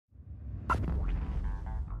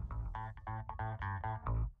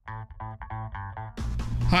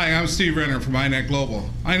Hi, I'm Steve Renner from INetGlobal.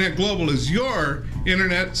 INetGlobal is your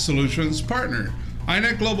internet solutions partner.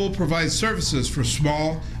 INetGlobal provides services for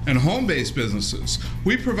small and home-based businesses.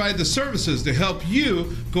 We provide the services to help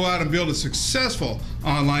you go out and build a successful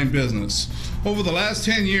online business. Over the last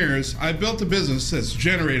 10 years, I've built a business that's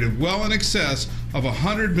generated well in excess of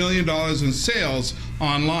 $100 million in sales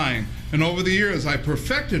online. And over the years, I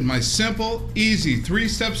perfected my simple, easy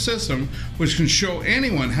three-step system, which can show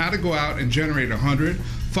anyone how to go out and generate $100,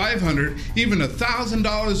 $500, even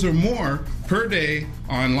 $1,000 or more per day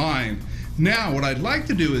online. Now, what I'd like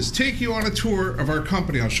to do is take you on a tour of our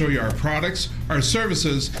company. I'll show you our products, our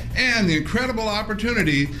services, and the incredible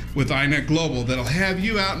opportunity with INetGlobal that'll have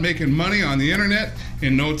you out making money on the internet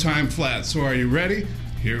in no time flat. So are you ready?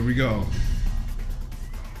 Here we go.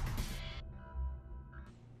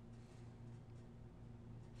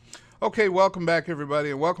 Okay, welcome back everybody,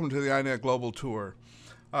 and welcome to the INetGlobal tour.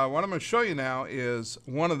 What I'm going to show you now is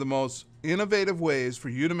one of the most innovative ways for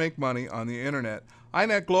you to make money on the internet.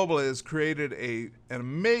 INetGlobal has created an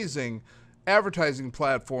amazing advertising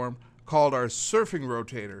platform called our Surfing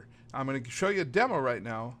Rotator. I'm going to show you a demo right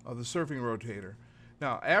now of the Surfing Rotator.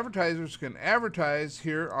 Now, advertisers can advertise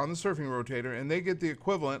here on the Surfing Rotator, and they get the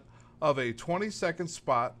equivalent of a 20-second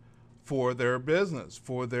spot for their business,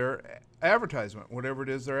 for their advertisement, whatever it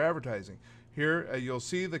is they're advertising. Here you'll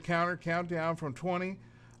see the counter count down from 20.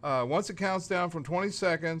 Once it counts down from 20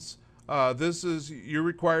 seconds, you're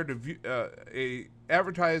required to view, a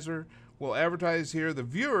advertiser will advertise here. The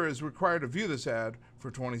viewer is required to view this ad for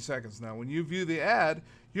 20 seconds. Now, when you view the ad,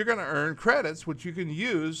 you're going to earn credits, which you can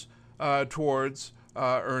use towards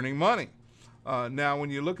earning money. Now, when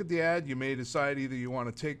you look at the ad, you may decide either you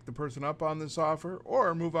want to take the person up on this offer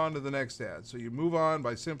or move on to the next ad. So you move on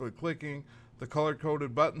by simply clicking the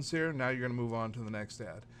color-coded buttons here. Now you're going to move on to the next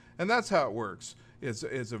ad. And that's how it works. It's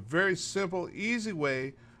a very simple, easy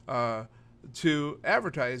way to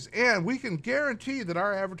advertise, and we can guarantee that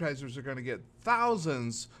our advertisers are going to get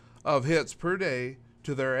thousands of hits per day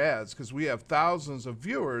to their ads, because we have thousands of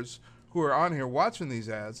viewers who are on here watching these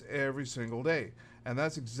ads every single day. And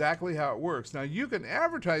that's exactly how it works. Now, you can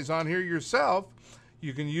advertise on here yourself.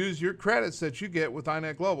 You can use your credits that you get with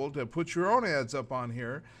INetGlobal to put your own ads up on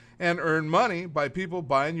here and earn money by people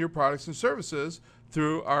buying your products and services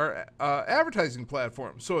through our advertising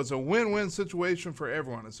platform. So it's a win-win situation for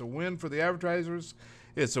everyone. It's a win for the advertisers.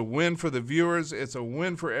 It's a win for the viewers. It's a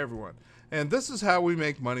win for everyone. And this is how we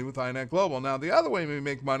make money with INetGlobal. Now, the other way we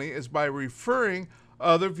make money is by referring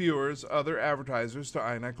other viewers, other advertisers to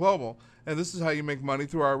INetGlobal. And this is how you make money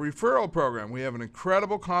through our referral program. We have an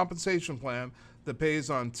incredible compensation plan that pays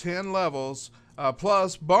on 10 levels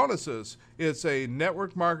plus bonuses. It's a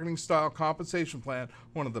network marketing style compensation plan,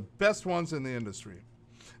 one of the best ones in the industry.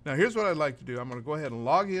 Now, here's what I'd like to do. I'm going to go ahead and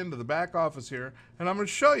log into the back office here, and I'm going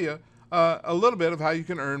to show you a little bit of how you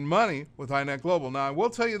can earn money with INetGlobal. Now, I will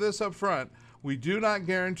tell you this up front. We do not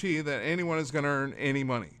guarantee that anyone is going to earn any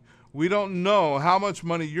money. We don't know how much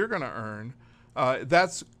money you're going to earn.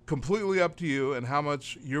 That's completely up to you and how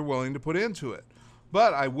much you're willing to put into it.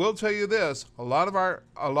 But I will tell you this, a lot of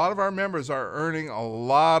our members are earning a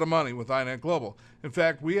lot of money with INetGlobal. In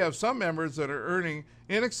fact, we have some members that are earning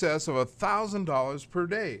in excess of $1,000 per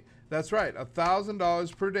day. That's right,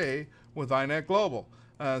 $1,000 per day with INetGlobal.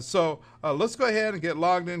 So let's go ahead and get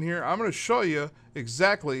logged in here. I'm going to show you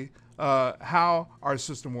exactly how our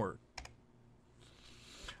system works.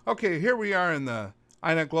 Okay, here we are in the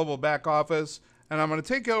INetGlobal back office, and I'm going to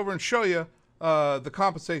take you over and show you the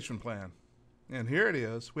compensation plan. And here it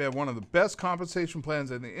is. We have one of the best compensation plans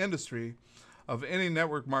in the industry of any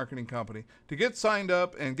network marketing company. To get signed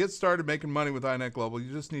up and get started making money with INetGlobal,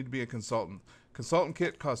 you just need to be a consultant. Consultant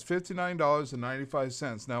kit costs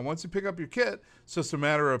 $59.95. Now, once you pick up your kit, it's just a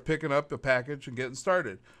matter of picking up the package and getting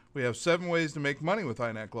started. We have 7 ways to make money with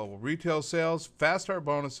INetGlobal: retail sales, fast start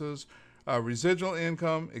bonuses, residual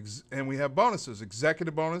income, and we have bonuses: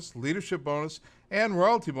 executive bonus, leadership bonus, and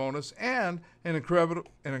royalty bonus, and an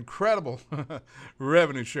incredible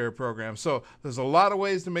revenue share program. So there's a lot of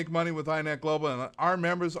ways to make money with INetGlobal, and our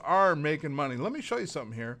members are making money. Let me show you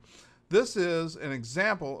something here. This is an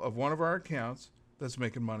example of one of our accounts that's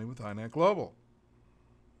making money with INetGlobal.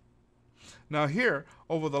 Now here,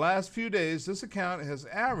 over the last few days, this account has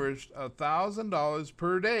averaged $1,000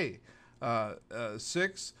 per day,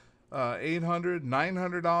 $600, $800,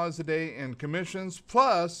 $900 a day in commissions,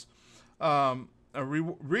 plus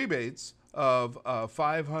rebates of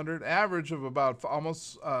 $500, average of about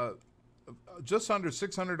almost just under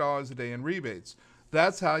 $600 a day in rebates.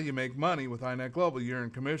 That's how you make money with INetGlobal. You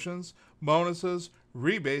earn commissions, bonuses,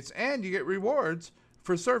 rebates, and you get rewards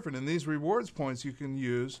for surfing. And these rewards points you can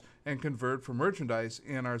use and convert for merchandise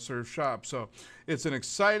in our surf shop. So it's an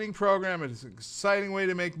exciting program. It's an exciting way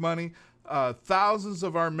to make money. Thousands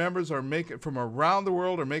of our members are making from around the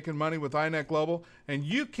world are making money with INetGlobal, and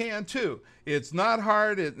you can too. It's not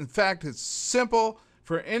hard. In fact, it's simple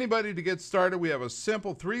for anybody to get started. We have a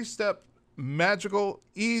simple 3-step magical,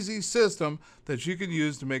 easy system that you can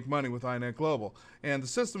use to make money with INetGlobal. And the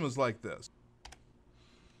system is like this.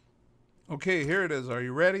 Okay, here it is. Are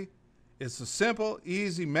you ready? It's a simple,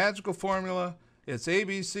 easy, magical formula. It's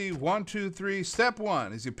ABC 1, 2, 3. Step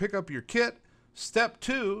 1 is you pick up your kit. Step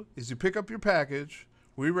 2 is you pick up your package.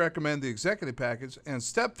 We recommend the executive package. And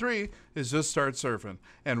step 3 is just start surfing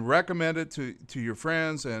and recommend it to your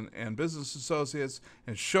friends and business associates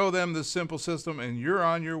and show them this simple system, and you're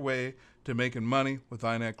on your way to making money with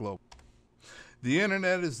INetGlobal. The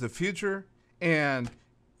internet is the future, and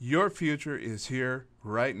your future is here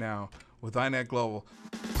right now with INetGlobal.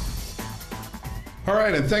 All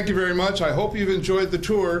right, and thank you very much. I hope you've enjoyed the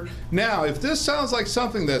tour. Now, if this sounds like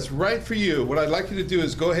something that's right for you, what I'd like you to do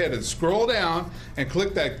is go ahead and scroll down and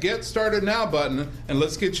click that Get Started Now button, and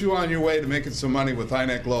let's get you on your way to making some money with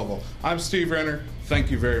INetGlobal. I'm Steve Renner.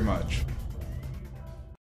 Thank you very much.